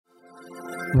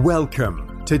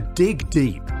Welcome to Dig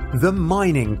Deep, the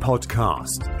mining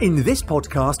podcast. In this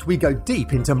podcast, we go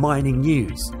deep into mining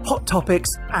news, hot topics,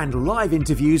 and live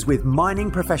interviews with mining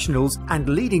professionals and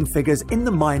leading figures in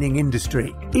the mining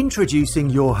industry. Introducing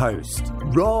your host,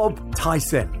 Rob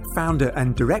Tyson, founder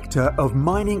and director of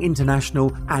Mining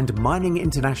International and Mining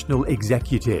International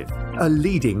Executive, a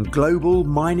leading global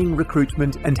mining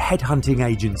recruitment and headhunting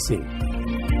agency.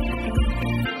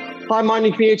 Hi,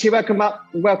 mining community. Welcome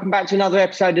back to another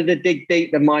episode of the Dig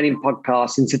Deep, the mining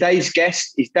podcast. And today's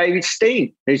guest is David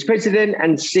Steen, who's president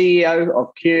and CEO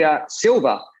of Kuya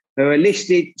Silver, who are a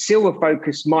listed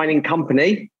silver-focused mining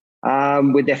company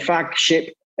with their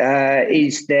flagship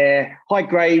is their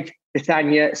high-grade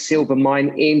Bethania silver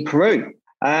mine in Peru.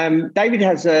 David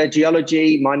has a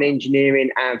geology, mine engineering,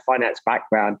 and finance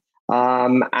background,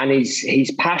 and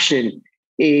his passion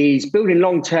is building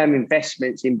long-term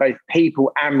investments in both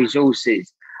people and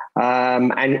resources,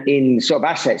 and in sort of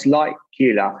assets like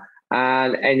Kuya.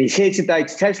 And he's here today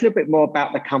to tell us a little bit more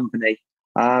about the company,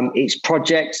 its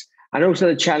projects, and also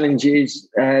the challenges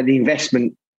the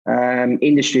investment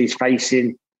industry is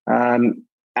facing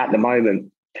at the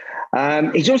moment.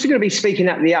 He's also going to be speaking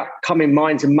at the upcoming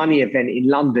Mines and Money event in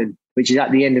London, which is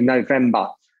at the end of November.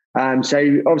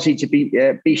 So obviously to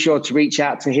be sure to reach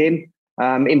out to him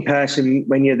in person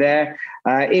when you're there.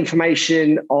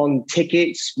 Information on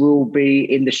tickets will be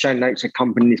in the show notes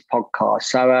accompanying this podcast.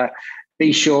 So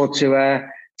be sure to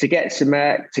get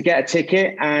a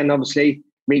ticket, and obviously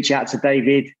reach out to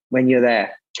David when you're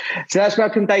there. So let's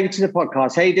welcome David to the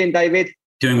podcast. How you doing, David?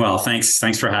 Doing well. Thanks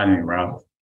for having me, Rob.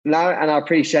 No, and I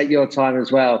appreciate your time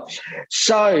as well.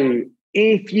 So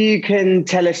if you can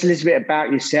tell us a little bit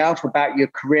about yourself, about your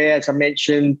career, as I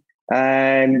mentioned.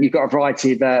 You've got a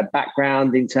variety of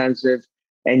background in terms of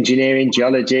engineering,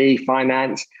 geology,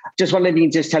 finance. Just wondering if you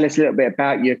can just tell us a little bit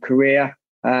about your career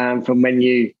from when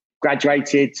you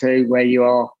graduated to where you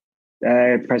are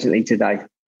presently today.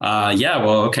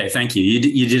 Okay. Thank you.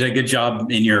 You did a good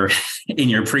job in your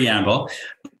preamble.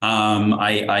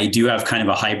 I do have kind of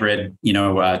a hybrid,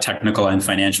 technical and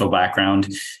financial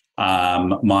background.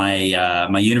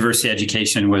 My university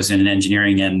education was in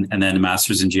engineering and then a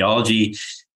master's in geology.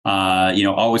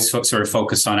 Always sort of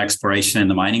focused on exploration in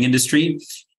the mining industry.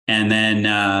 And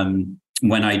then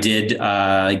when I did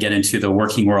get into the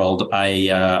working world,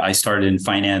 I started in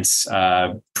finance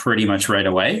pretty much right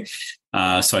away.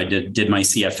 So I did my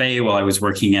CFA while I was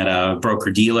working at a broker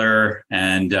dealer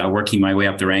and working my way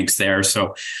up the ranks there.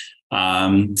 So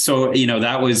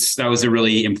that was a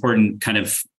really important kind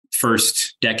of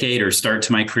first decade or start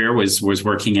to my career was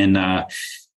working in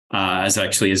as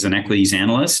an equities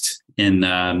analyst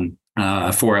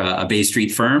for a Bay Street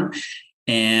firm.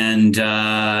 And,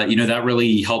 that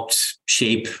really helped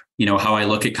shape, how I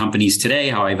look at companies today,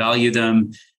 how I value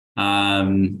them,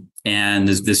 and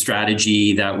the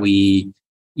strategy that we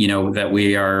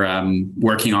are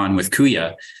working on with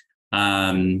Kuya.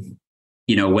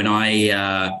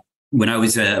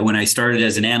 When I started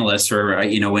as an analyst, or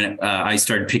when I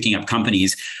started picking up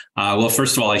companies,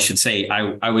 first of all, I should say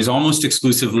I was almost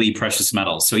exclusively precious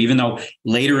metals. So even though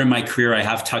later in my career I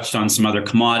have touched on some other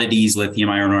commodities, lithium,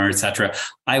 iron ore, etc.,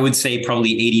 I would say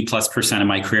probably 80+% of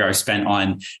my career I spent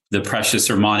on the precious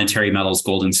or monetary metals,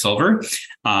 gold and silver,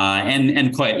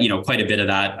 and quite a bit of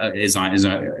that is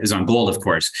on gold, of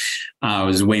course. It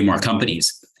was way more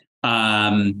companies.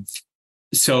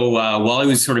 So while I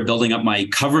was sort of building up my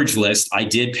coverage list, I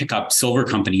did pick up silver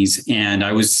companies, and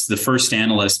I was the first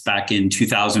analyst back in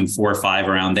 2004 or 5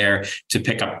 around there to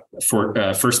pick up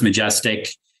First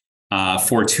Majestic,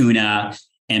 Fortuna,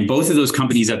 and both of those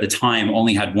companies at the time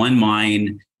only had one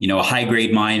mine, a high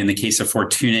grade mine. In the case of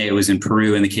Fortuna, it was in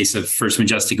Peru. In the case of First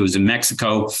Majestic, it was in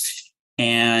Mexico.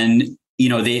 And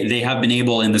they have been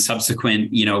able in the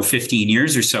subsequent 15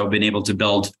 years or so been able to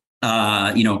build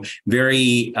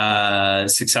very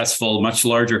successful, much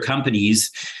larger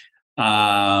companies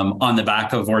on the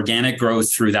back of organic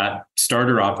growth through that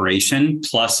starter operation,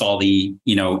 plus all the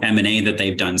M&A that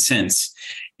they've done since.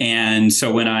 And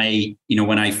so when I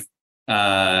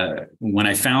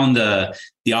found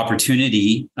the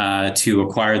opportunity to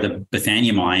acquire the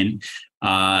Bethania mine,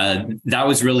 that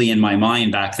was really in my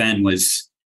mind back then. Was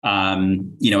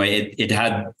it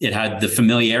had the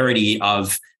familiarity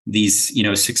of these,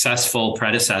 successful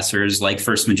predecessors like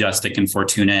First Majestic and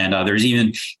Fortuna and others,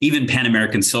 even Pan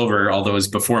American Silver, although it was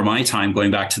before my time, going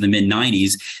back to the mid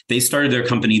 90s, they started their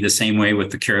company the same way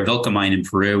with the Caravilca mine in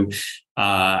Peru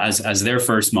as their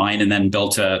first mine, and then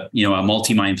built a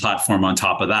multi-mine platform on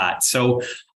top of that. So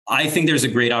I think there's a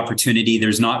great opportunity.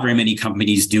 There's not very many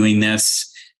companies doing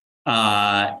this.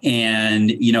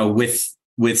 And,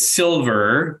 with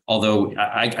silver, although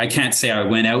I can't say I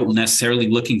went out necessarily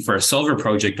looking for a silver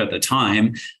project at the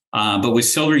time, but with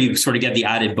silver, you sort of get the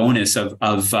added bonus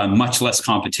of much less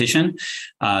competition.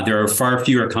 There are far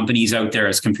fewer companies out there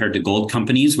as compared to gold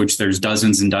companies, which there's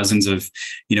dozens and dozens of,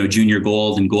 junior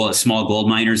gold and small gold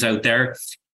miners out there.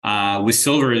 With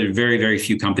silver, there are very, very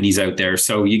few companies out there.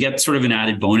 So you get sort of an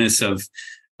added bonus of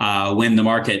when the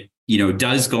market,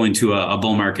 does go into a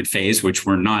bull market phase, which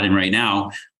we're not in right now.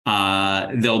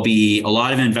 There'll be a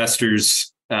lot of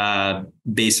investors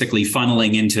basically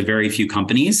funneling into very few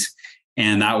companies,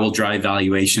 and that will drive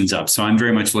valuations up. So I'm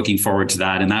very much looking forward to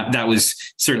that. And that was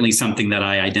certainly something that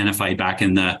I identified back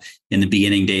in the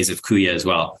beginning days of Kuya as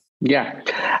well. Yeah.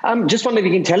 Just wondering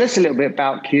if you can tell us a little bit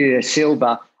about Kuya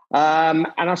Silver. And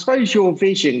I suppose your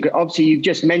vision, obviously you've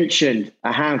just mentioned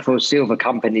a handful of silver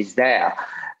companies there.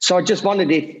 So I just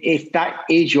wondered if that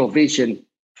is your vision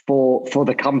for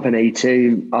the company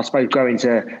to, I suppose, grow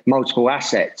into multiple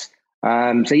assets.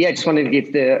 Just wanted to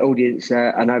give the audience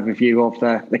an overview of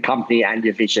the company and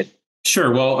your vision.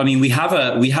 Sure. Well, I mean, we have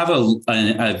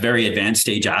a very advanced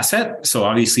stage asset. So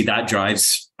obviously that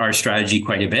drives our strategy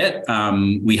quite a bit.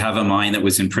 We have a mine that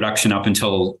was in production up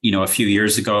until, a few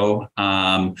years ago.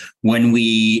 When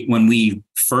we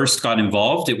first got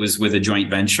involved, it was with a joint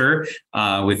venture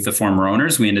with the former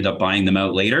owners. We ended up buying them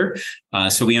out later.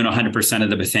 So we own 100% of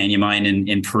the Bethania mine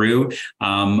in Peru.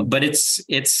 But it's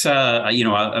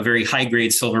a very high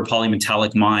grade silver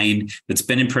polymetallic mine that's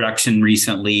been in production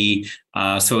recently.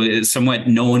 So it's somewhat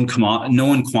known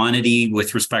quantity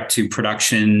with respect to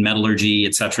production, metallurgy,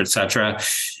 et cetera.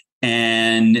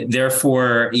 And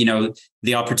therefore,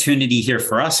 the opportunity here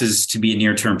for us is to be a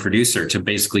near-term producer, to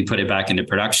basically put it back into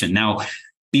production. Now,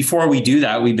 before we do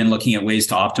that, we've been looking at ways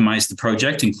to optimize the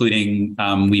project, including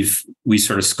we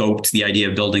sort of scoped the idea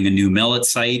of building a new mill at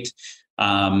site,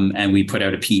 and we put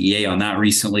out a PEA on that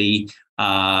recently.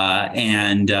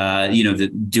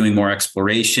 Doing more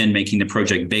exploration, making the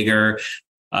project bigger.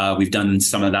 We've done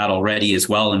some of that already as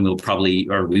well, and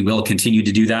we will continue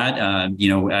to do that.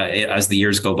 As the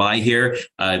years go by here,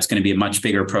 it's going to be a much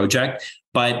bigger project.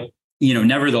 But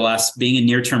nevertheless, being a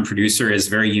near-term producer is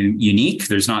very unique.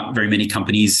 There's not very many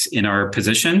companies in our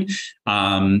position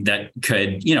that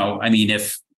could,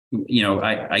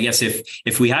 I guess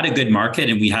if we had a good market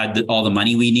and we had all the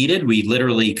money we needed, we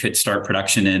literally could start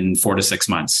production in 4 to 6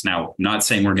 months. Now, not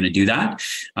saying we're going to do that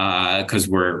because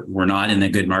we're not in a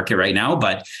good market right now,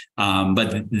 but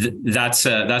that's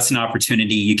an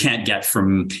opportunity you can't get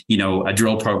from a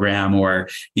drill program or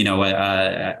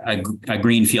a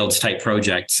greenfields type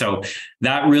project. So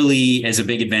that really is a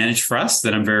big advantage for us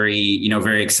that I'm very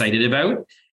very excited about.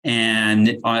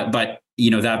 And but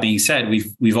that being said,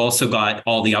 we've also got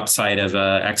all the upside of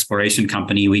an exploration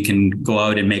company. We can go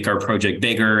out and make our project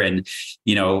bigger, and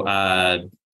we know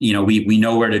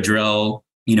where to drill,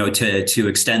 to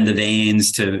extend the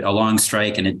veins to a long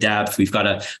strike and at depth. We've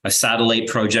got a satellite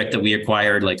project that we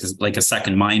acquired, like a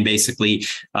second mine, basically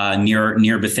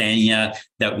near Bethania,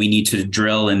 that we need to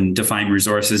drill and define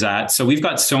resources at. So we've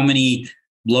got so many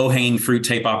low-hanging fruit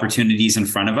type opportunities in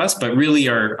front of us, but really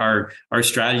our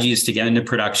strategy is to get into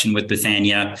production with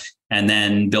Bethania and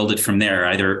then build it from there,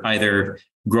 either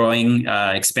growing,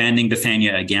 expanding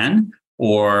Bethania again,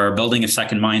 or building a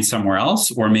second mine somewhere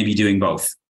else, or maybe doing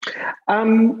both.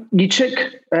 You took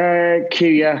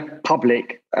Kuya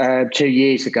public 2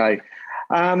 years ago.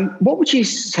 What would you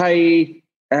say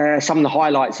some of the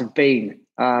highlights have been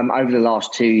over the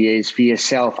last 2 years for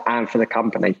yourself and for the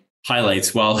company?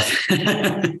 Highlights. Well,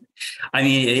 I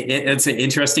mean, it's an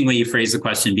interesting way you phrase the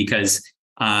question, because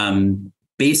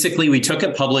basically we took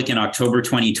it public in October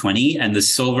 2020 and the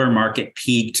silver market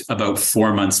peaked about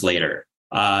 4 months later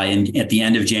at the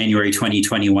end of January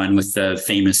 2021 with the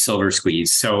famous silver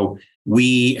squeeze. So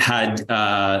we had,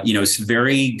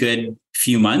 very good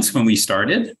few months when we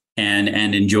started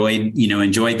and enjoyed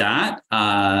that,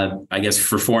 I guess,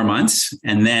 for 4 months.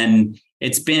 And then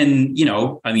it's been,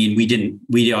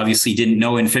 we obviously didn't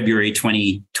know in February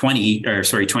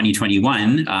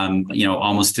 2021,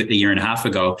 almost a year and a half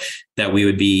ago, that we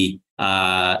would be,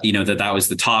 that was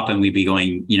the top and we'd be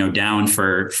going, down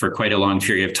for quite a long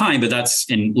period of time. But that's,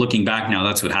 in looking back now,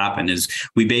 that's what happened. Is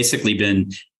we basically been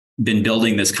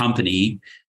building this company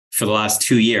for the last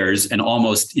 2 years, and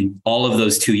almost in all of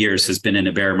those 2 years has been in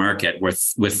a bear market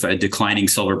with a declining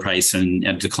silver price and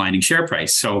a declining share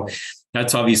price. So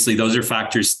that's obviously, those are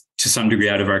factors to some degree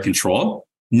out of our control.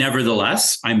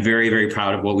 Nevertheless, I'm very, very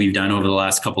proud of what we've done over the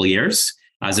last couple of years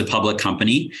as a public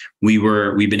company. We've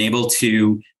been able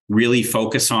to really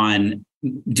focus on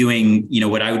doing,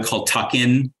 what I would call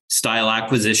tuck-in style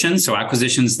acquisitions. So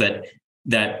acquisitions that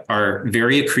are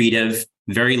very accretive,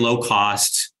 very low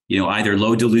cost, either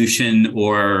low dilution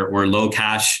or low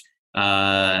cash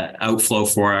outflow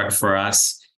for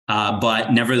us.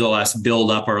 But nevertheless,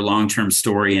 build up our long-term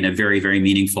story in a very, very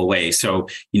meaningful way. So,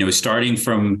 starting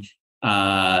from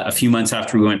a few months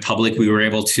after we went public, we were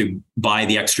able to buy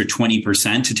the extra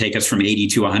 20% to take us from 80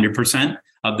 to 100%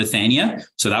 of Bethania.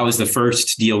 So that was the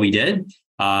first deal we did.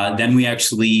 Then we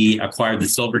actually acquired the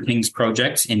Silver Kings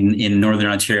project in Northern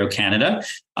Ontario, Canada.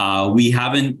 We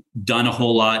haven't done a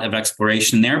whole lot of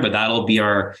exploration there, but that'll be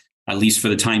at least for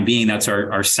the time being, that's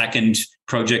our second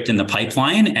project in the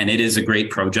pipeline. And it is a great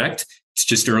project. It's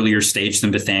just earlier stage than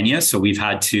Bethania. So we've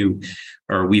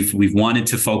wanted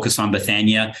to focus on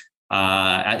Bethania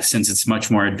since it's much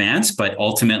more advanced, but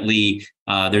ultimately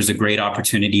there's a great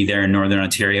opportunity there in Northern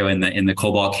Ontario in the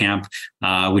Cobalt Camp,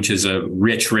 which is a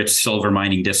rich silver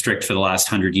mining district for the last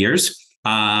 100 years.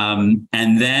 And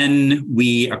then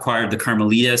we acquired the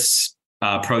Carmelitas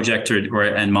project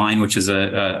and mine, which is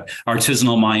a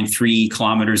artisanal mine 3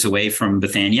 kilometers away from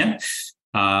Bethania.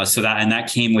 That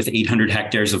came with 800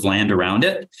 hectares of land around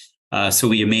it. So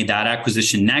we made that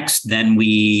acquisition next. Then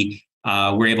we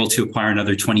were able to acquire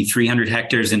another 2,300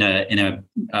 hectares in a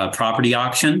property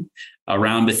auction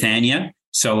around Bethania.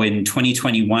 So in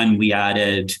 2021, we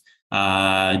added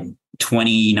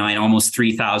 29, almost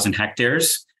 3,000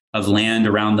 hectares of land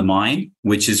around the mine,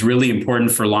 which is really important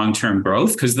for long-term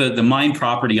growth because the mine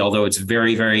property, although it's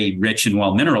very, very rich and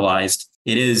well mineralized,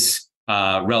 it is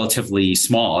relatively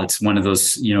small. It's one of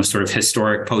those, sort of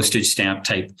historic postage stamp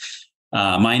type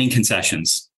mining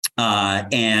concessions.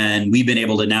 And we've been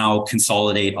able to now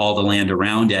consolidate all the land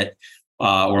around it,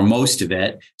 or most of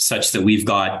it, such that we've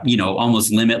got,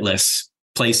 almost limitless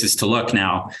places to look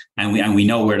now, and we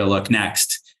know where to look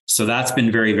next. So that's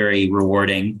been very, very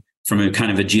rewarding from a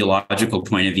kind of a geological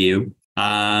point of view.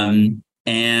 Then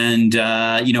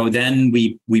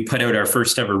we put out our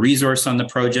first ever resource on the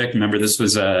project. Remember, this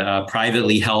was a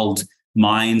privately held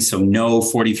mine, so no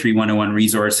 43-101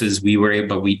 resources. We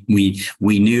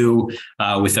knew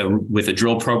with a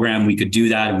drill program we could do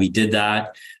that, and we did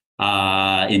that.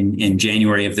 In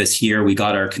January of this year, we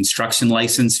got our construction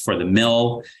license for the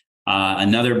mill.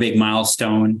 Another big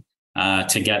milestone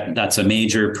that's a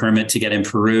major permit to get in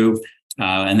Peru.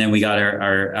 And then we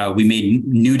got we made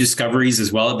new discoveries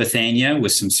as well at Bethania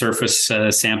with some surface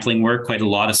sampling work, quite a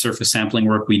lot of surface sampling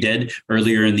work we did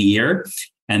earlier in the year.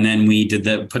 And then we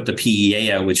put the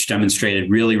PEA out, which demonstrated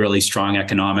really, really strong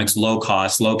economics, low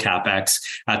cost, low CapEx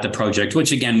at the project,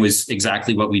 which again was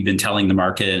exactly what we'd been telling the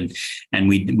market, and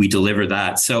we delivered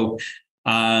that. So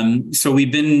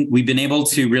we've been able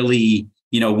to really,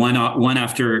 one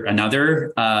after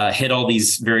another, hit all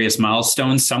these various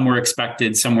milestones. Some were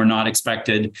expected, some were not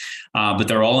expected, but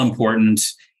they're all important.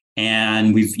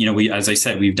 And as I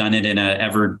said, we've done it in an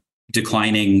ever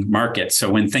declining market. So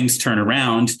when things turn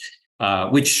around,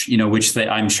 which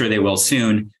I'm sure they will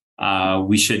soon,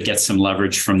 we should get some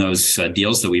leverage from those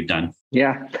deals that we've done.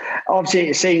 Yeah, obviously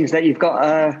it seems that you've got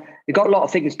a lot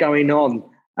of things going on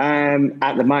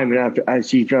at the moment,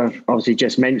 as you've obviously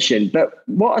just mentioned. But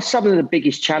what are some of the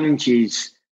biggest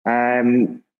challenges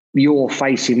you're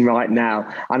facing right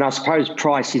now? And I suppose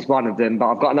price is one of them,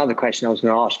 but I've got another question I was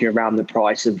going to ask you around the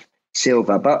price of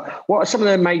silver. But what are some of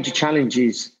the major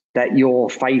challenges that you're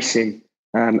facing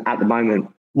at the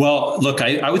moment? Well, look,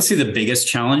 I would say the biggest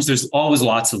challenge, there's always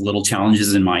lots of little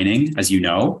challenges in mining, as you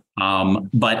know.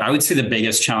 But I would say the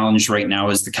biggest challenge right now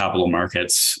is the capital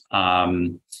markets.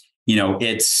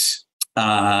 It's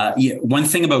one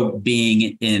thing about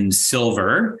being in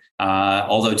silver,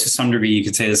 although to some degree you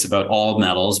could say this about all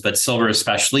metals, but silver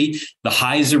especially, the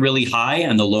highs are really high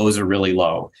and the lows are really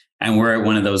low. And we're at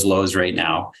one of those lows right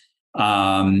now.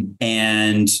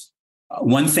 And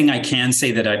one thing I can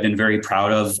say that I've been very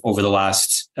proud of over the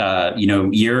last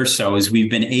year or so is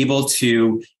we've been able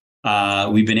to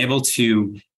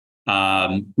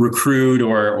recruit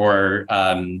or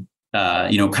kind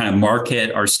of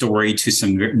market our story to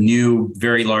some new,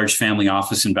 very large family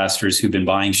office investors who've been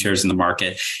buying shares in the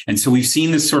market. And so we've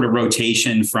seen this sort of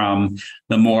rotation from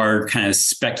the more kind of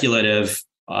speculative,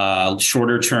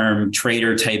 shorter term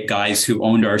trader type guys who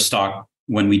owned our stock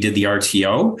when we did the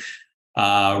RTO,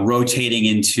 rotating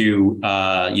into,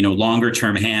 longer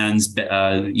term hands,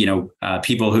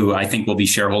 people who I think will be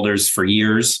shareholders for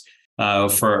years,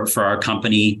 for our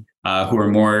company, who are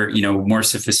more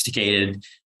sophisticated.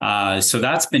 So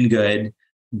that's been good,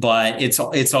 but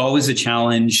it's always a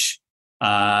challenge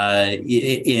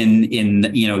in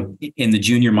the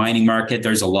junior mining market.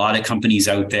 There's a lot of companies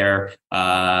out there.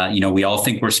 We all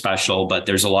think we're special, but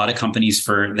there's a lot of companies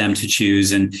for them to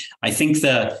choose. And I think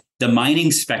the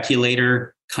mining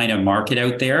speculator kind of market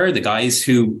out there. The guys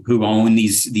who own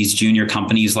these junior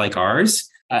companies like ours,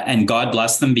 and God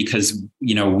bless them, because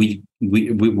we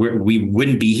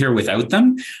wouldn't be here without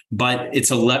them. But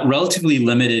it's a relatively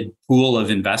limited pool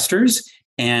of investors.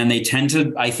 And they tend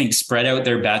to, I think, spread out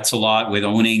their bets a lot with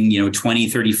owning, 20,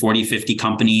 30, 40, 50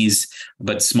 companies,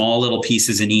 but small little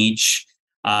pieces in each.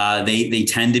 They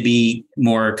tend to be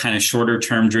more kind of shorter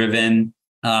term driven,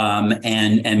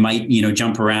 and might,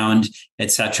 jump around,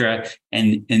 et cetera.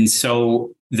 And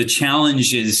so the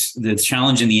challenge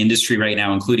in the industry right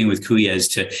now, including with Kuya,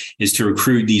 is to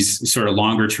recruit these sort of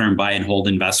longer term buy and hold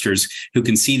investors who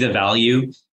can see the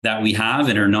value that we have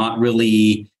and are not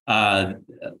really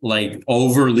like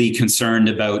overly concerned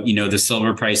about, the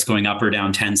silver price going up or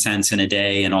down 10 cents in a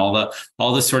day and all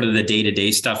the sort of the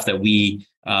day-to-day stuff that we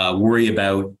worry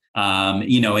about.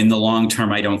 In the long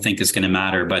term, I don't think is going to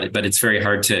matter, but it's very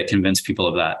hard to convince people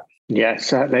of that. Yeah,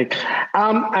 certainly.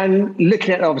 And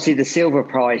looking at, obviously, the silver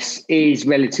price is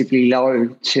relatively low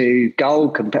to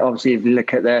gold. Obviously, if you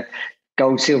look at the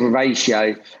gold-silver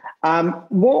ratio,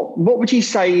 what would you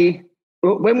say?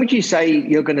 When would you say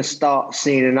you're going to start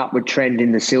seeing an upward trend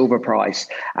in the silver price?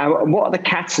 What are the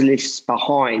catalysts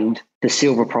behind the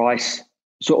silver price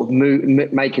sort of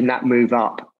making that move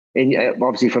up?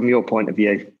 Obviously, from your point of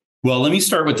view. Well, let me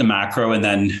start with the macro and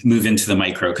then move into the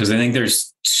micro, because I think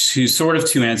there's two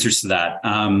answers to that.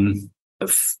 The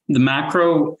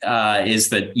macro is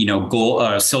that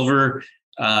gold, silver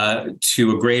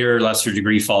to a greater or lesser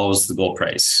degree follows the gold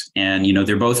price, and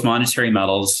they're both monetary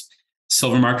metals.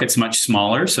 Silver market's much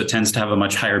smaller, so it tends to have a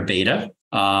much higher beta.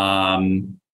 But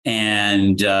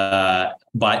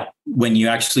when you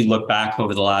actually look back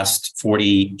over the last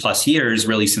 40 plus years,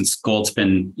 really since gold's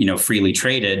been, freely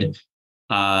traded,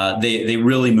 they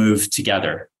really move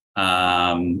together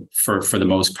for the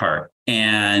most part.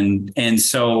 And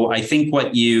so I think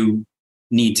what you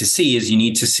need to see is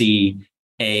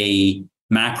a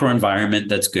macro environment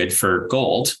that's good for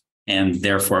gold, and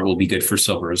therefore it will be good for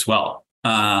silver as well.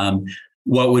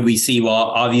 What would we see? Well,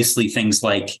 obviously things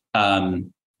like, a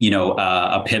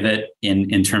pivot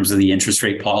in terms of the interest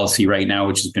rate policy right now,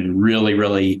 which has been really,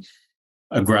 really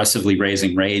aggressively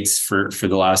raising rates for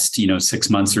the last, 6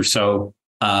 months or so.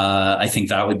 I think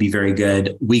that would be very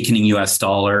good. Weakening US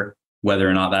dollar, whether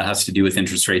or not that has to do with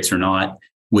interest rates or not,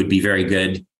 would be very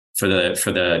good for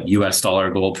the US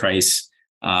dollar gold price.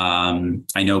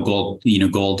 I know gold,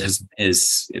 gold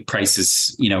is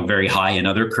prices, very high in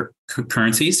other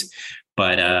currencies,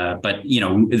 but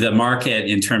the market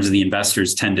in terms of the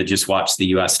investors tend to just watch the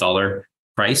US dollar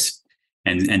price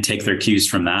and take their cues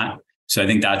from that. So I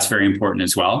think that's very important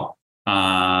as well.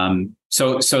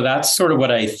 So that's sort of what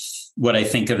I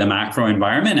think of the macro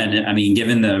environment. And I mean,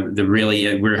 given the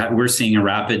really, we're seeing a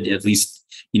rapid, at least,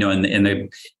 in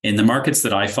the markets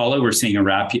that I follow, we're seeing a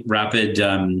rapid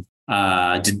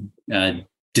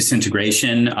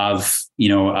disintegration of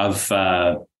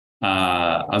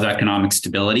economic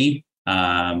stability.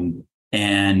 And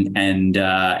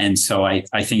so I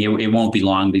think it won't be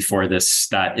long before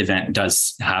that event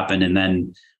does happen. And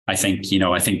then I think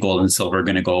gold and silver are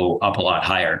going to go up a lot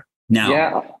higher. Now,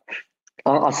 yeah,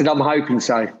 I said, I'm hoping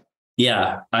so.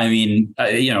 Yeah. I mean,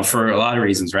 for a lot of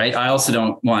reasons, right? I also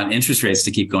don't want interest rates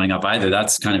to keep going up either.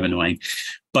 That's kind of annoying.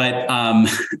 But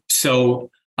so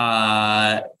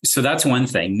that's one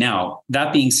thing. Now,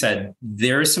 that being said,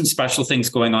 there are some special things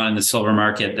going on in the silver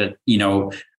market that,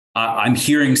 I'm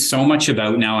hearing so much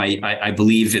about now. I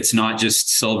believe it's not just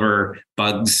silver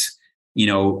bugs,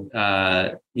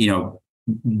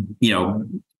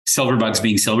 silver bugs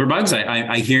being silver bugs.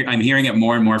 I'm hearing it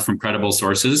more and more from credible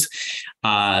sources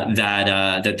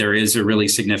that there is a really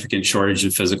significant shortage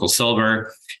of physical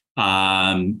silver.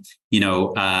 Most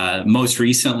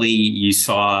recently, you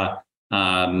saw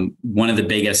one of the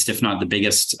biggest, if not the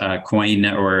biggest, coin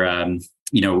or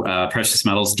precious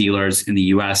metals dealers in the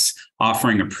U.S.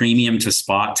 offering a premium to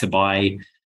spot to buy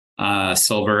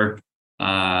silver,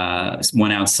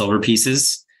 1 ounce silver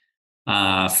pieces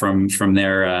from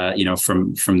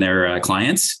their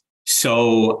clients.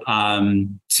 So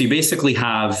you basically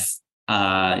have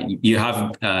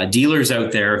dealers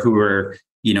out there who are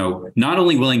not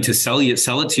only willing to sell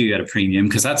it to you at a premium,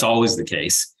 because that's always the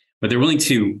case, but they're willing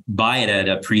to buy it at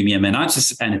a premium, and not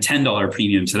just at a $10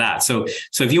 premium to that. So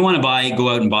if you want to go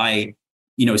out and buy,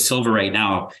 silver right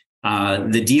now,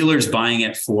 the dealer's buying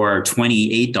it for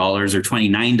 $28 or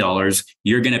 $29,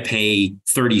 you're going to pay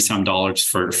 30 some dollars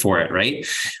for it. Right.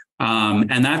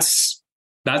 And that's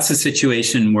the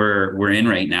situation we're in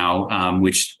right now,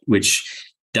 which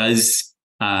does,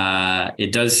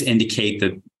 it does indicate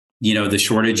that, the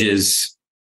shortages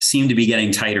seem to be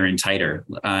getting tighter and tighter.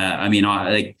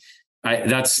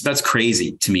 that's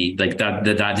crazy to me, like that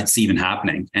it's even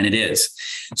happening, and it is.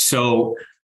 So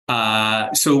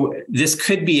this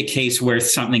could be a case where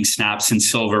something snaps in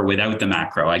silver without the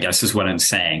macro, I guess is what I'm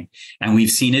saying. And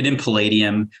we've seen it in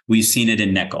palladium, we've seen it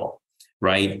in nickel,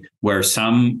 right? Where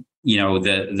some,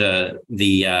 the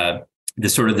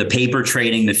sort of the paper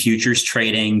trading, the futures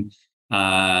trading,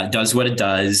 does what it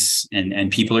does, and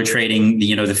people are trading,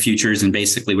 the futures, and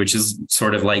basically, which is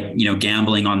sort of like,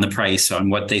 gambling on the price, on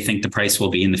what they think the price will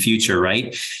be in the future,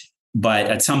 right? But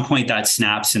at some point that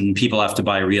snaps and people have to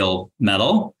buy real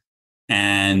metal,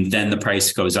 and then the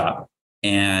price goes up.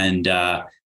 And and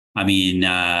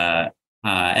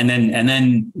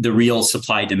then the real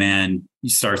supply demand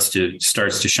starts to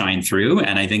shine through.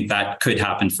 And I think that could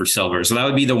happen for silver. So that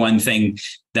would be the one thing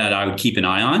that I would keep an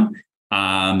eye on.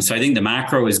 So I think the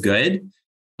macro is good,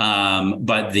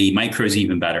 but the micro is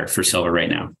even better for silver right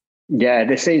now. Yeah,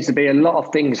 there seems to be a lot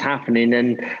of things happening.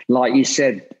 And like you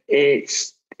said,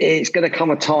 it's going to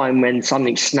come a time when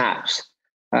something snaps,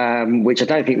 which I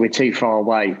don't think we're too far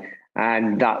away.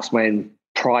 And that's when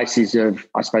prices of,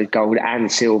 I suppose, gold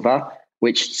and silver,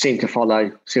 which silver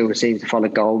seems to follow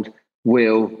gold,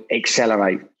 will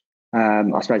accelerate.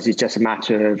 I suppose it's just a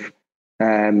matter of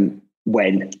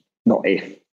when, not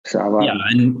if. So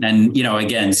and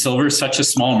again, silver is such a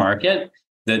small market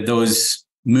that those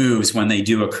moves, when they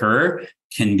do occur,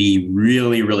 can be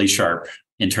really, really sharp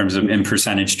in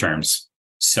percentage terms.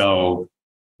 So,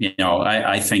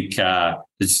 I think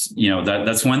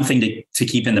that's one thing to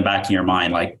keep in the back of your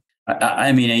mind. Like,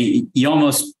 you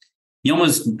almost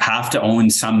have to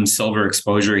own some silver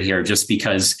exposure here, just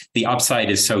because the upside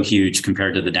is so huge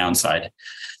compared to the downside.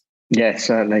 Yeah,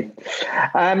 certainly.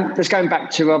 Just going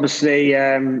back to obviously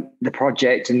the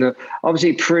project, and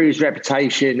obviously Peru's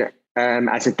reputation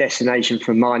as a destination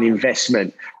for mine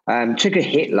investment took a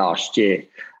hit last year.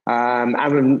 And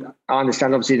I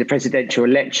understand obviously the presidential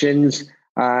elections,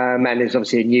 and there's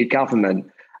obviously a new government.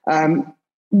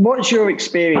 What's your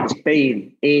experience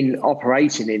been in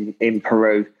operating in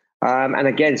Peru? And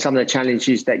again, some of the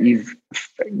challenges that you've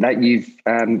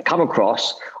come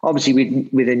across, obviously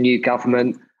with a new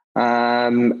government.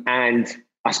 And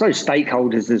I suppose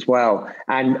stakeholders as well,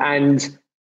 and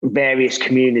various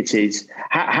communities.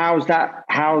 How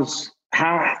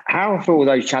have all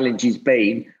those challenges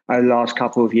been over the last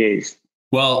couple of years?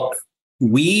 Well,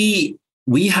 we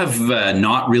have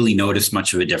not really noticed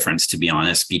much of a difference, to be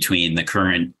honest, between the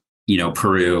current,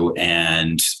 Peru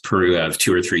and Peru of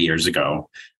 2 or 3 years ago.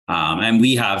 And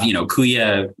we have,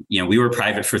 Kuya, we were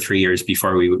private for 3 years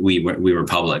before we were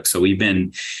public. So we've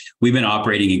been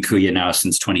operating in Kuya now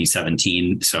since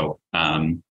 2017. So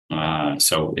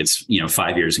it's,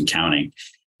 5 years and counting.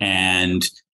 And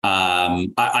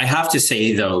I have to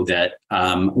say, though, that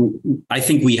I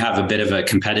think we have a bit of a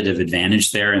competitive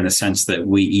advantage there, in the sense that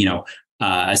we,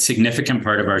 a significant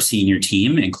part of our senior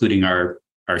team, including our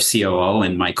COO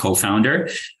and my co-founder,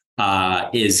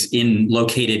 is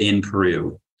located in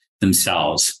Peru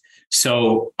themselves.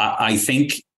 So I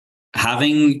think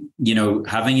having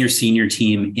your senior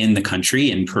team in the country,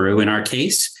 in Peru in our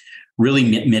case, really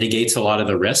mitigates a lot of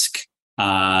the risk,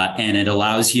 and it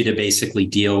allows you to basically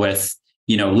deal with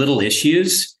little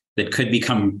issues that could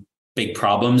become big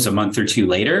problems a month or two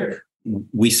later.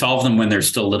 We solve them when there's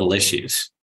still little issues.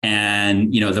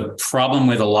 And the problem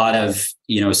with a lot of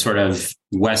sort of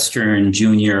Western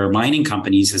junior mining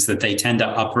companies is that they tend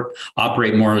to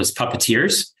operate more as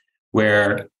puppeteers,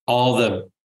 where all the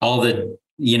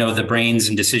the brains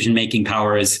and decision-making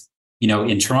power is,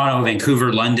 in Toronto,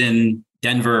 Vancouver, London,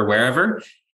 Denver, wherever.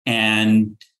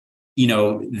 And,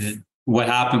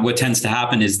 what tends to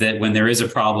happen is that when there is a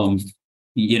problem,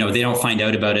 they don't find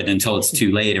out about it until it's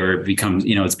too late, or it becomes,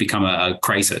 it's become a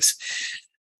crisis.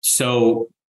 So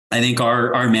I think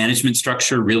our management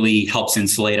structure really helps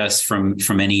insulate us from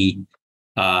any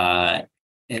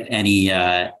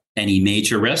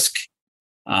major risk.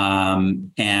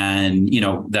 And,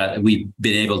 that we've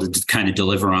been able to kind of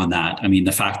deliver on that. I mean,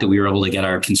 the fact that we were able to get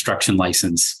our construction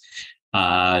license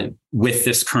with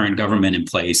this current government in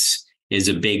place is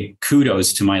a big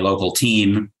kudos to my local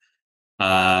team, who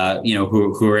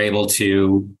are able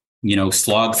to,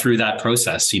 slog through that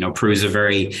process. Peru is a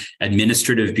very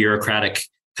administrative, bureaucratic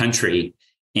country,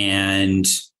 and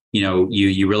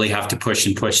you really have to push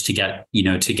to get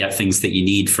things that you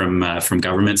need from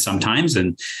government sometimes,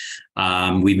 and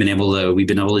we've been able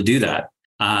to do that.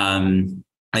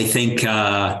 I think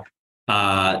that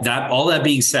all that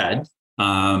being said,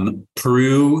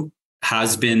 Peru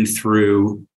has been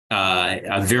through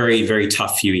a very, very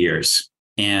tough few years.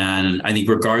 And I think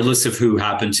regardless of who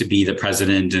happened to be the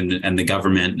president and the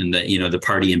government and the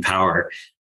party in power,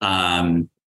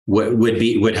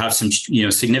 would have some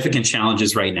significant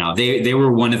challenges right now. They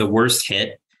were one of the worst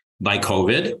hit by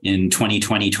COVID in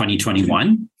 2020,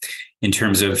 2021 in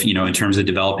terms of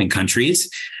developing countries.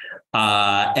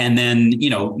 And then,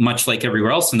 much like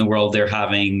everywhere else in the world, they're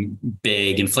having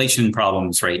big inflation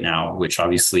problems right now, which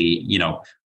obviously,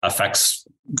 affects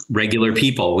regular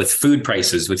people with food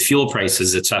prices, with fuel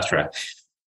prices, et cetera.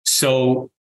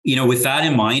 So, with that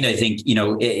in mind, I think,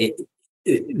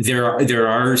 there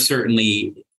are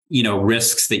certainly,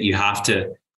 risks that you have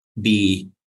to be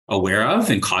aware of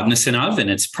and cognizant of. And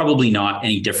it's probably not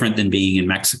any different than being in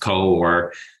Mexico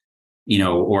or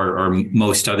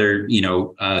most other,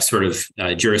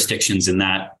 jurisdictions in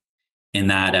that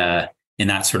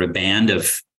sort of band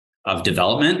of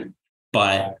development.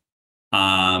 But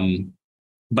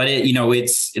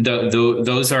it's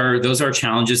those are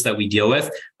challenges that we deal with.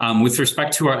 With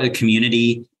respect to the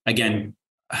community, again,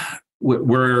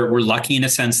 we're lucky in a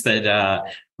sense that,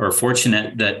 or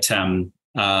fortunate that,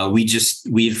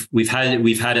 we've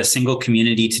had a single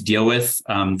community to deal with,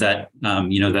 that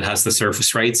has the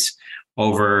surface rights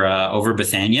over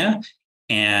Bethania,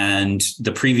 and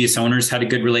the previous owners had a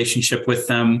good relationship with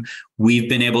them. We've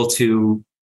been able to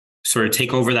sort of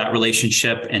take over that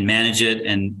relationship and manage it,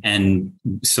 and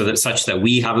so that such that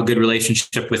we have a good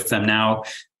relationship with them now,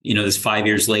 this 5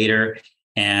 years later,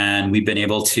 and we've been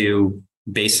able to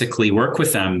basically work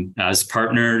with them as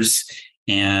partners.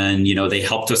 And, they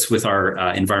helped us with our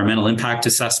environmental impact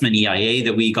assessment, EIA,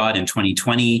 that we got in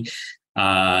 2020.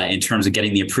 In terms of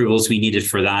getting the approvals we needed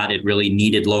for that, it really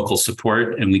needed local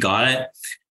support, and we got it.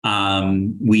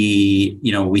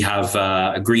 We have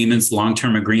agreements,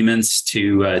 long-term agreements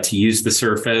to use the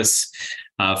surface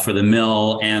for the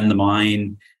mill and the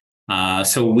mine.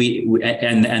 So we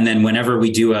then whenever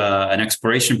we do an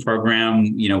exploration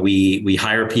program, we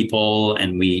hire people,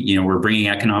 and we're bringing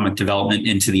economic development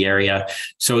into the area.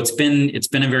 So it's been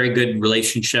a very good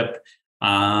relationship.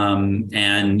 And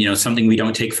something we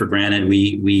don't take for granted.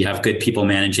 We have good people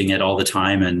managing it all the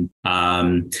time, and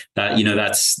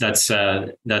that's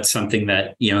something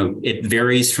that it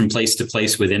varies from place to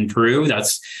place within Peru.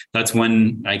 That's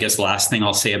one, I guess, last thing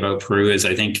I'll say about Peru is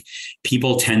I think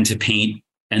people tend to paint,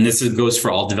 and this goes for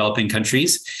all developing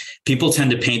countries. People tend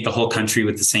to paint the whole country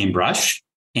with the same brush,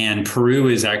 and Peru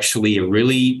is actually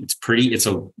it's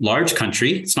a large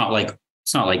country. It's not like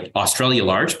Australia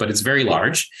large, but it's very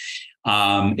large.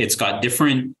 It's got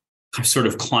different sort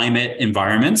of climate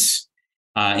environments,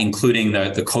 including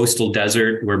the coastal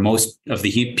desert where most of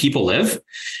the people live.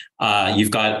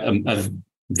 You've got a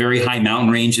very high mountain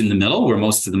range in the middle where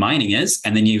most of the mining is.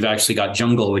 And then you've actually got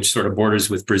jungle, which sort of borders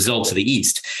with Brazil to the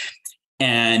east.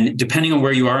 And depending on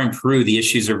where you are in Peru, the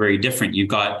issues are very different. You've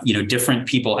got, different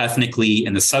people ethnically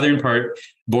in the southern part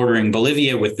bordering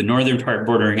Bolivia, with the northern part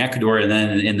bordering Ecuador, and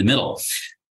then in the middle.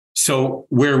 So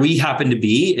where we happen to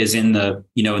be is in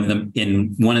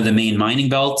in one of the main mining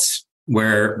belts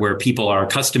where people are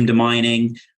accustomed to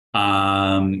mining,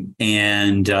 and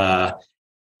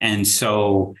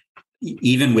so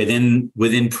even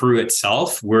within Peru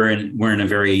itself, we're in a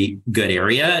very good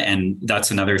area, and that's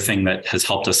another thing that has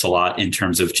helped us a lot in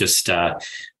terms of just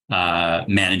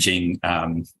managing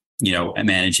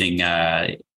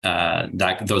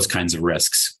those kinds of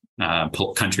risks,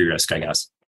 country risk, I guess.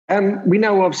 We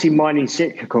know obviously mining's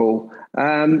cyclical.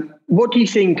 What do you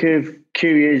think of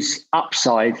Curia's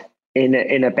upside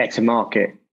in a better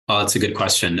market? Oh, that's a good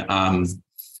question. When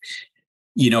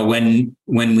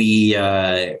we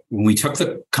took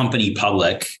the company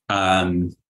public,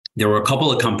 there were a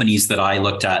couple of companies that I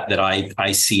looked at that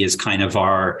I see as kind of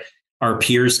our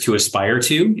peers to aspire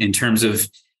to in terms of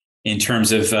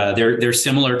they're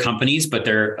similar companies, but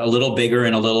they're a little bigger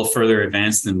and a little further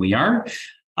advanced than we are.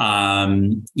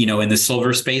 In the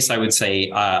silver space, I would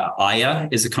say Aya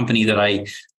is a company that I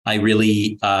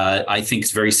really I think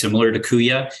is very similar to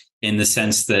Kuya in the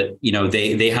sense that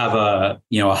they have a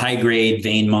high grade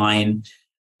vein mine.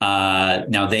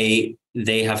 Now they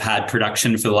have had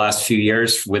production for the last few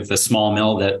years with the small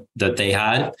mill that they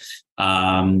had.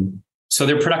 So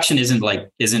their production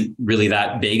isn't really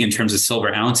that big in terms of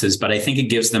silver ounces, but I think it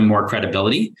gives them more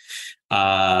credibility.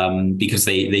 Because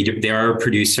they are a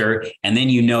producer, and then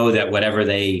that whatever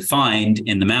they find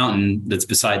in the mountain that's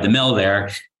beside the mill there,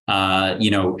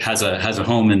 has a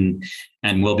home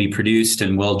and will be produced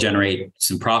and will generate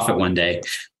some profit one day.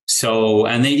 So,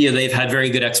 and they've had very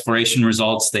good exploration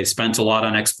results. They've spent a lot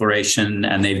on exploration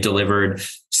and they've delivered.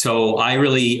 So I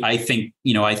think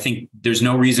there's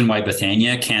no reason why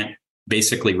Bethania can't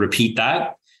basically repeat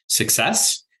that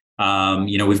success.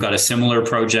 We've got a similar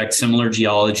project, similar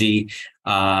geology,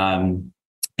 and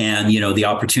the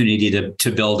opportunity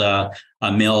to build a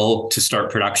a mill to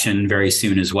start production very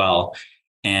soon as well.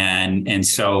 And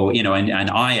so, and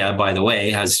Aya, by the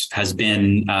way, has had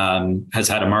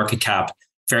a market cap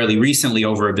fairly recently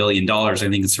over $1 billion. I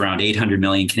think it's around 800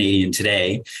 million Canadian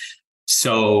today.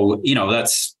 So,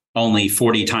 that's only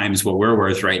 40 times what we're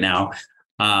worth right now.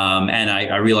 And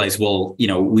I realize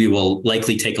we will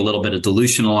likely take a little bit of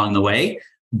dilution along the way,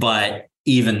 but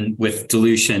even with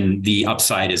dilution, the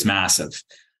upside is massive.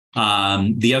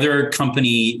 The other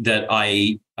company that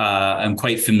I am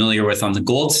quite familiar with on the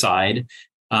gold side,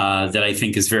 that I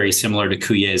think is very similar to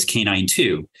Kuya, is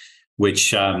K92,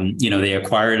 which, they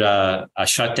acquired a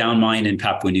shutdown mine in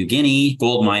Papua New Guinea,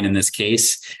 gold mine in this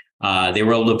case. They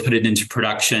were able to put it into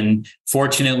production.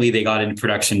 Fortunately, they got into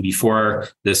production before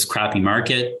this crappy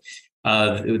market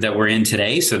that we're in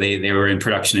today. So they were in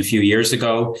production a few years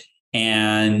ago.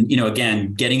 And,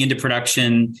 again, getting into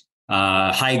production,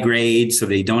 high grade, so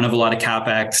they don't have a lot of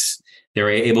CapEx. They were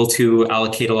able to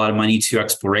allocate a lot of money to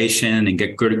exploration and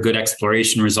get good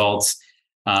exploration results.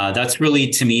 That's really,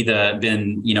 to me,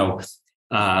 there's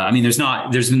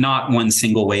not one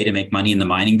single way to make money in the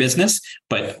mining business,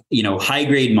 but, high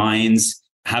grade mines,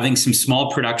 having some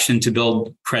small production to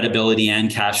build credibility and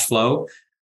cash flow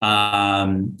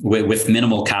with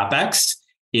minimal CapEx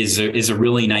is a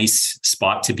really nice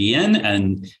spot to be in.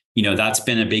 And, that's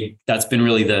been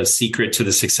really the secret to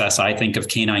the success, I think, of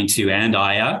K92 and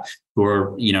Aya, who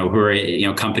are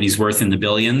companies worth in the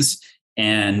billions.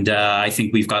 And I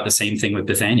think we've got the same thing with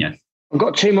Bethania. I've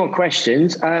got two more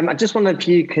questions. I just wonder if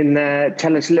you can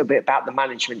tell us a little bit about the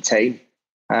management team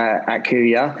at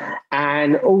Kuya,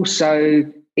 and also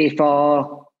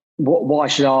why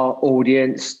should our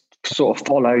audience sort of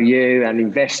follow you and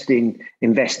invest in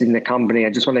the company? I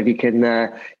just wonder if you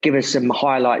can give us some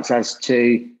highlights as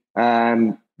to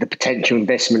the potential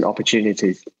investment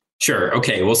opportunities. Sure.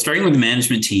 Okay. Well, starting with the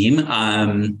management team,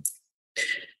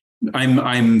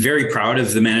 I'm very proud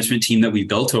of the management team that we've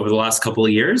built over the last couple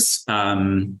of years,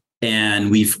 and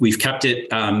we've kept it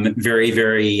very,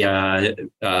 very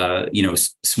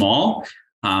small,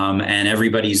 and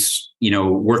everybody's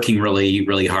working really,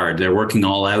 really hard. They're working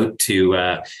all out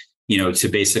to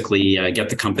basically get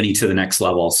the company to the next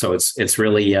level. So it's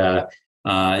really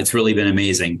been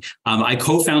amazing. I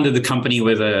co-founded the company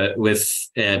with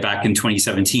back in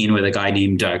 2017 with a guy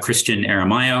named Christian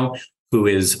Aramayo, who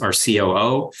is our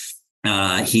COO.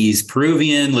 He's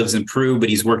Peruvian, lives in Peru, but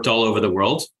he's worked all over the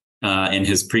world in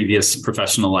his previous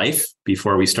professional life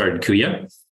before we started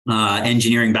Kuya.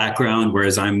 Engineering background,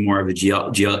 whereas I'm more of a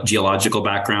geological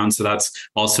background. So that's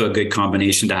also a good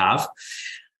combination to have.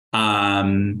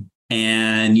 And,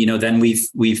 then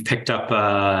we've picked up,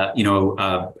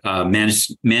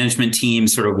 management team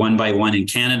sort of one by one in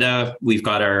Canada. We've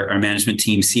got our management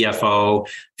team, CFO,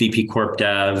 VP Corp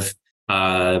Dev,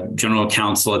 general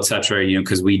counsel, et cetera,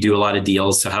 because we do a lot of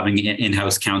deals. So having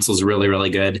in-house counsel is really, really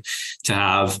good to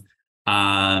have.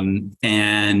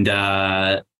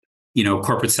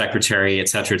 Corporate secretary, et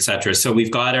cetera, et cetera. So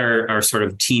we've got our sort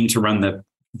of team to run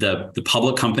the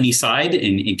public company side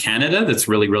in Canada. That's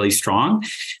really, really strong.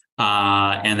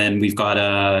 And then we've got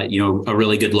a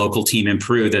really good local team in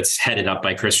Peru that's headed up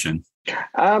by Christian.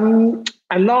 And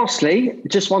lastly,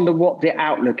 just wonder what the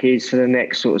outlook is for the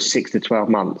next sort of 6 to 12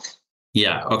 months.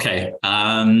 Yeah. Okay.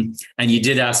 And you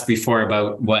did ask before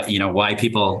about what, why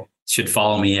people should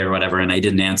follow me or whatever. And I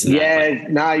didn't answer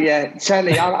that. Yeah,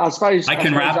 certainly. I suppose I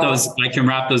can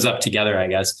wrap those up together, I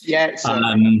guess. Yeah.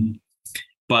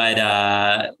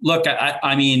 Look,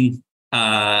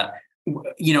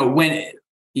 when,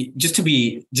 just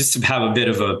to have a bit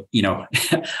of a,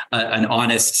 an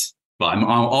honest, well, I'm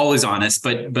always honest,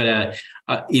 but to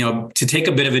take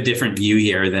a bit of a different view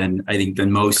here than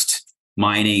most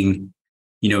mining,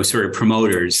 sort of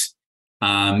promoters,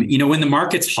 when the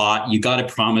market's hot, you got to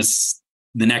promise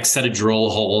the next set of drill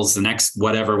holes, the next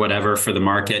whatever for the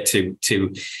market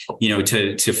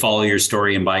to follow your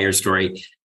story and buy your story.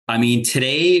 I mean,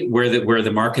 today where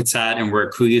the market's at and where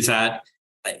Kuya's at,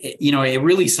 it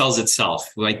really sells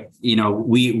itself. Like,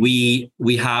 we've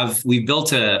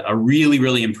built a really,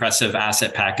 really impressive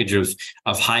asset package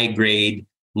of high grade,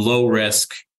 low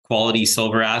risk, quality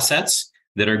silver assets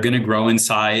that are going to grow in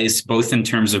size, both in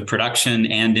terms of production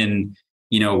and in,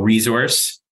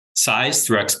 resource size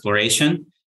through exploration.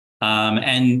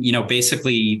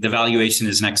 Basically the valuation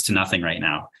is next to nothing right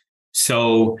now.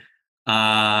 So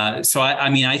I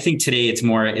think today it's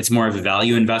more of a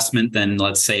value investment than,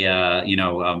 let's say, a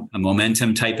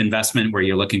momentum type investment where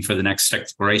you're looking for the next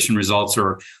exploration results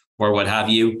or what have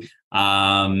you.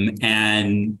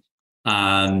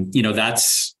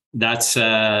 That's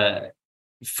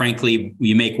frankly,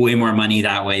 you make way more money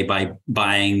that way by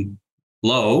buying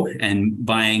low and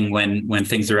buying when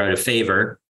things are out of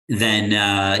favor than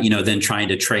than trying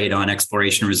to trade on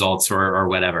exploration results or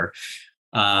whatever.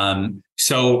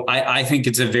 So I think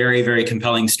it's a very, very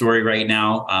compelling story right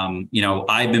now.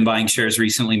 I've been buying shares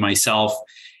recently myself,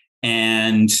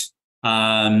 and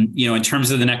in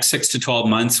terms of the next 6 to 12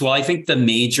 months, well, I think the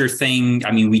major thing,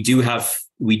 we do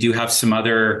have some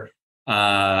other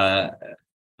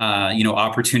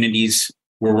opportunities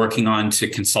we're working on to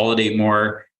consolidate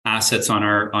more assets on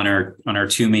our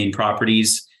two main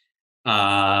properties.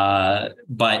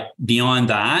 But beyond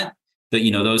that,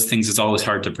 those things is always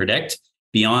hard to predict.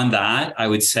 Beyond that, I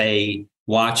would say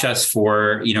watch us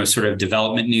for, sort of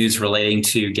development news relating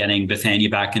to getting Bethania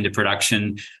back into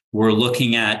production. We're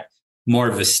looking at more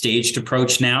of a staged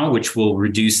approach now, which will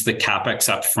reduce the CapEx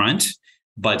up front,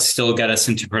 but still get us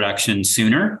into production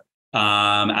sooner,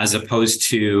 as opposed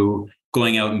to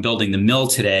going out and building the mill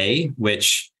today,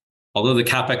 which, although the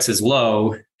CapEx is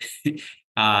low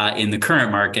in the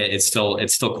current market, it's still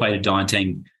quite a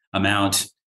daunting amount.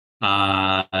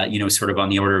 Sort of on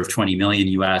the order of $20 million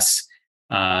US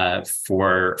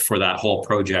for that whole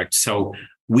project. So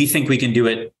we think we can do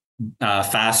it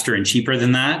faster and cheaper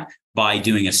than that by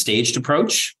doing a staged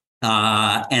approach.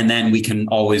 And then we can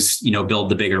always, build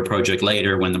the bigger project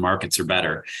later when the markets are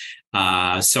better.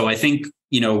 So I think,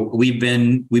 we've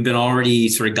been already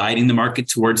sort of guiding the market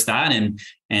towards that.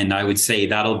 And I would say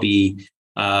that'll be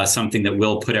something that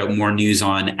we'll put out more news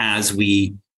on as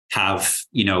we have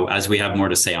more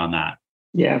to say on that.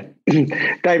 Yeah.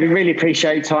 David, really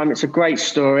appreciate your time. It's a great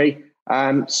story.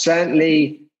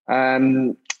 Certainly,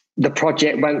 the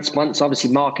project, once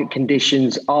obviously market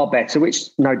conditions are better, which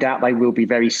no doubt they will be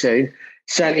very soon,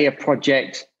 certainly a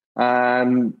project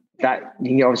that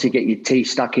you can obviously get your teeth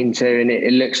stuck into, and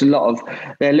there looks a lot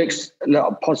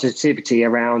of positivity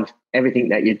around everything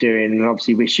that you're doing, and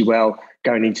obviously wish you well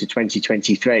going into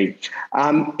 2023.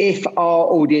 If our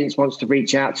audience wants to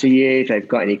reach out to you, if they've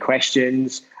got any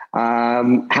questions,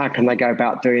 how can they go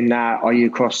about doing that? Are you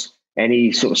across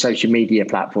any sort of social media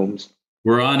platforms?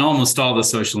 We're on almost all the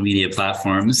social media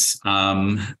platforms.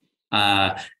 The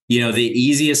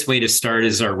easiest way to start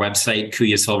is our website,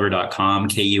 kuyasilver.com,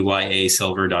 KUYA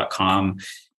silver.com.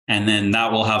 And then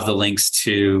that will have the links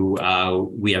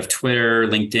to, we have Twitter,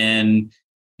 LinkedIn,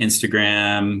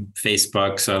 Instagram,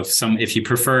 Facebook. So if you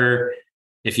prefer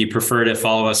to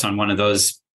follow us on one of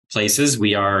those places,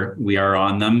 we are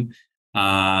on them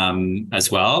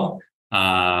as well.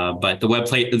 But the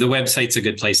website's a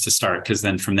good place to start, because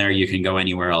then from there you can go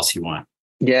anywhere else you want.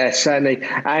 Yeah, certainly.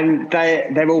 And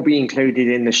they'll all be included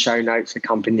in the show notes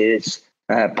accompanying this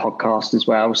podcast as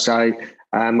well. So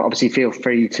obviously feel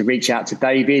free to reach out to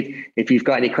David if you've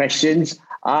got any questions.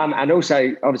 And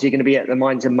also obviously going to be at the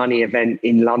Mines and Money event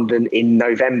in London in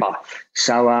November.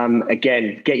 So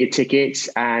again, get your tickets.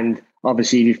 And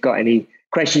obviously if you've got any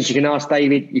questions you can ask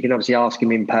David, you can obviously ask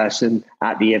him in person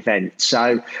at the event.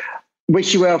 So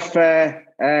wish you well for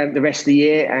the rest of the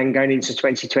year and going into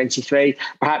 2023.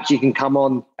 Perhaps you can come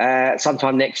on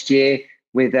sometime next year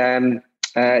with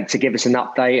to give us an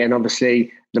update. And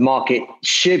obviously the market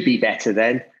should be better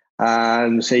then.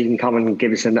 So you can come and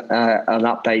give us an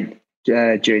update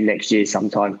during next year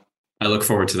sometime. I look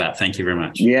forward to that. Thank you very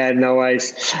much. Yeah, no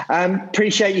worries.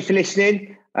 Appreciate you for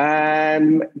listening.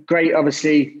 Great.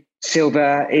 Obviously,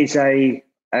 silver is a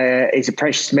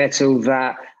precious metal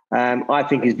that I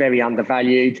think is very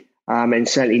undervalued and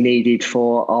certainly needed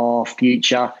for our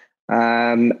future.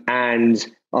 And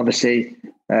obviously,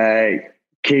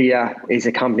 Kuya is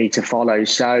a company to follow.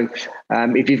 So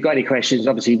if you've got any questions,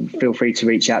 obviously feel free to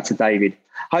reach out to David.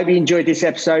 Hope you enjoyed this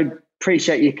episode.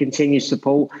 Appreciate your continued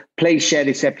support. Please share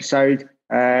this episode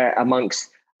amongst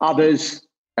others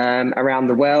around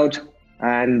the world.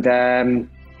 And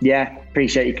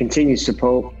appreciate your continued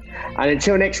support. And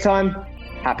until next time,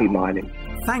 happy mining.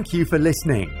 Thank you for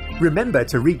listening. Remember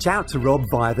to reach out to Rob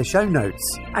via the show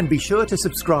notes, and be sure to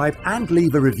subscribe and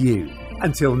leave a review.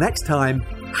 Until next time,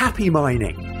 happy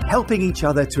mining, helping each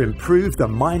other to improve the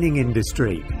mining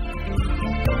industry.